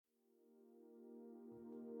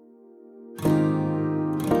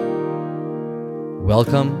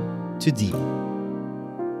Welcome to Deep,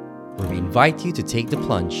 where we invite you to take the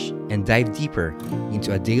plunge and dive deeper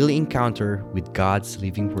into a daily encounter with God's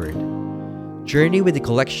living Word. Journey with a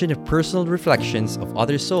collection of personal reflections of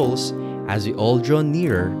other souls as we all draw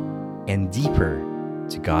nearer and deeper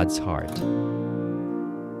to God's heart.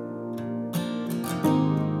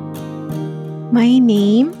 My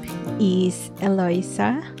name is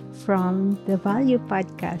Eloisa from the Value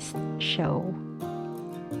Podcast Show.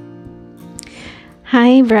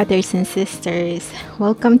 Hi, brothers and sisters.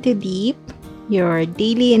 Welcome to Deep, your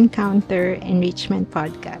daily encounter enrichment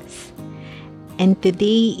podcast. And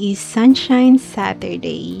today is Sunshine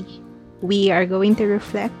Saturday. We are going to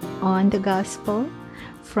reflect on the Gospel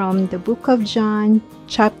from the book of John,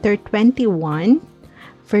 chapter 21,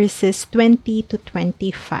 verses 20 to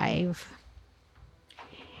 25.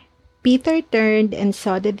 Peter turned and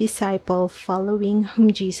saw the disciple following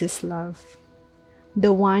whom Jesus loved,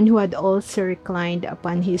 the one who had also reclined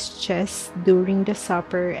upon his chest during the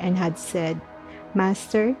supper and had said,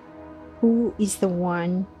 "Master, who is the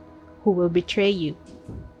one who will betray you?"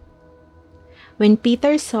 When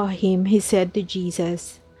Peter saw him, he said to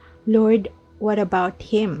Jesus, "Lord, what about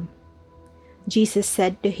him?" Jesus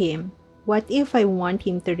said to him, "What if I want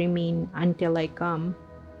him to remain until I come?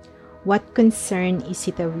 What concern is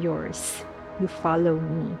it of yours? You follow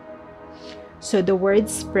me." So the word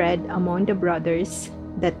spread among the brothers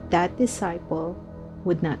that disciple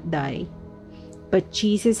would not die. But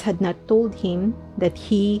Jesus had not told him that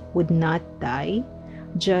he would not die.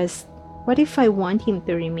 Just, "What if I want him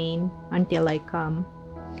to remain until I come?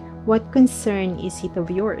 What concern is it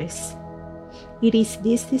of yours?" It is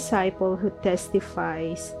this disciple who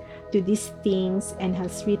testifies to these things and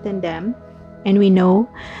has written them, and we know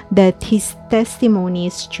that his testimony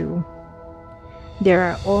is true. There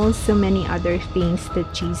are also many other things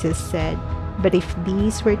that Jesus said, but if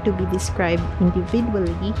these were to be described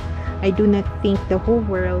individually, I do not think the whole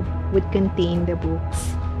world would contain the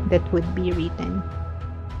books that would be written.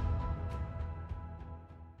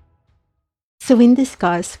 So in this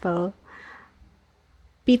gospel,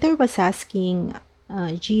 Peter was asking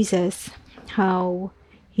Jesus how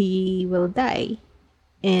he will die,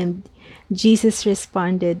 and Jesus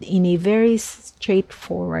responded in a very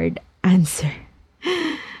straightforward answer.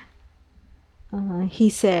 He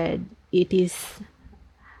said, "It is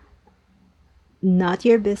not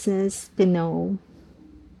your business to know.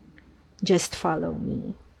 Just follow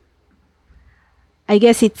me." I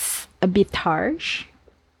guess it's a bit harsh,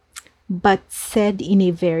 but said in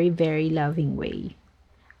a very, very loving way,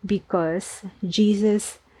 because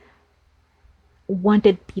Jesus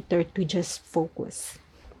wanted Peter to just focus.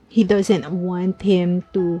 He doesn't want him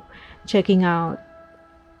to checking out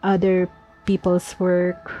other people's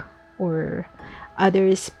work or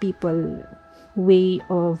others people way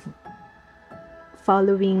of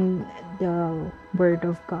following the word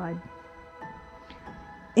of God.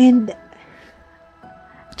 And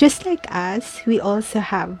just like us, we also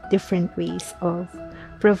have different ways of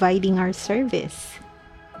providing our service.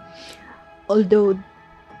 Although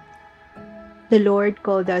the Lord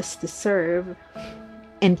called us to serve,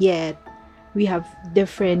 and yet we have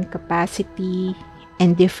different capacity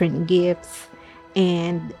and different gifts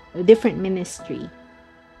and different ministry.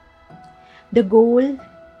 The goal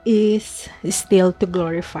is still to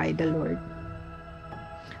glorify the Lord.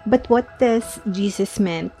 But what does Jesus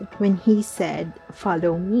meant when he said,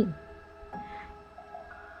 "Follow me"?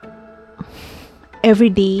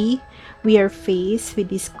 Every day we are faced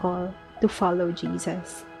with this call to follow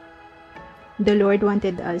Jesus. The Lord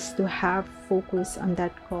wanted us to have focus on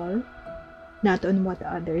that call, not on what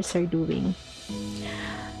others are doing.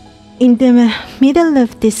 In the middle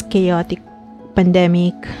of this chaotic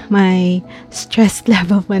pandemic, my stress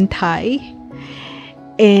level went high.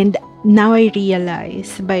 And now I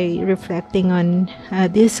realize by reflecting on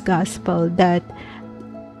this gospel that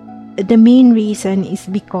the main reason is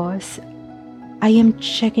because I am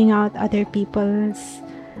checking out other people's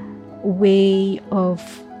way of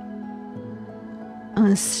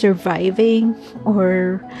surviving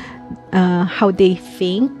or how they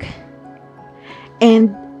think,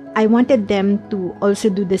 and I wanted them to also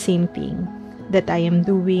do the same thing that I am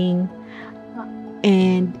doing,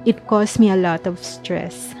 and it caused me a lot of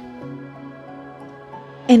stress.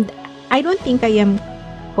 And I don't think I am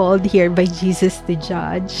called here by Jesus to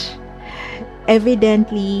judge.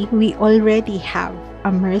 Evidently, we already have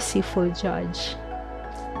a merciful judge.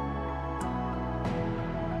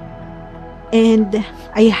 And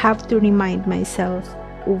I have to remind myself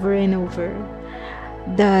over and over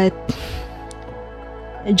that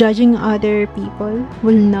judging other people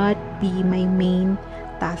will not be my main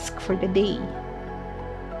task for the day.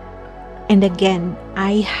 And again,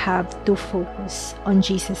 I have to focus on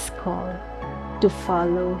Jesus' call to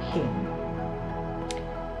follow Him.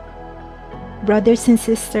 Brothers and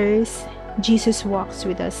sisters, Jesus walks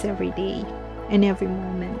with us every day and every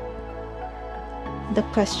moment. The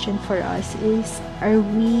question for us is, are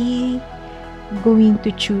we going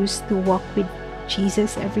to choose to walk with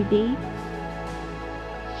Jesus every day?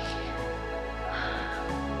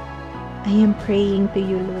 I am praying to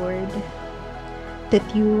you, Lord,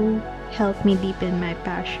 that you help me deepen my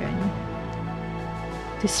passion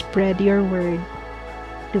to spread your word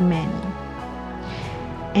to many.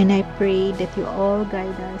 And I pray that you all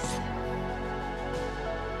guide us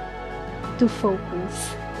to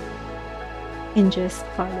focus and just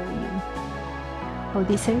follow you. All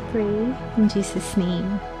this I pray in Jesus'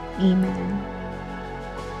 name. Amen.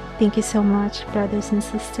 Thank you so much, brothers and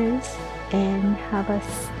sisters, and have a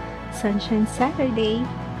Sunshine Saturday.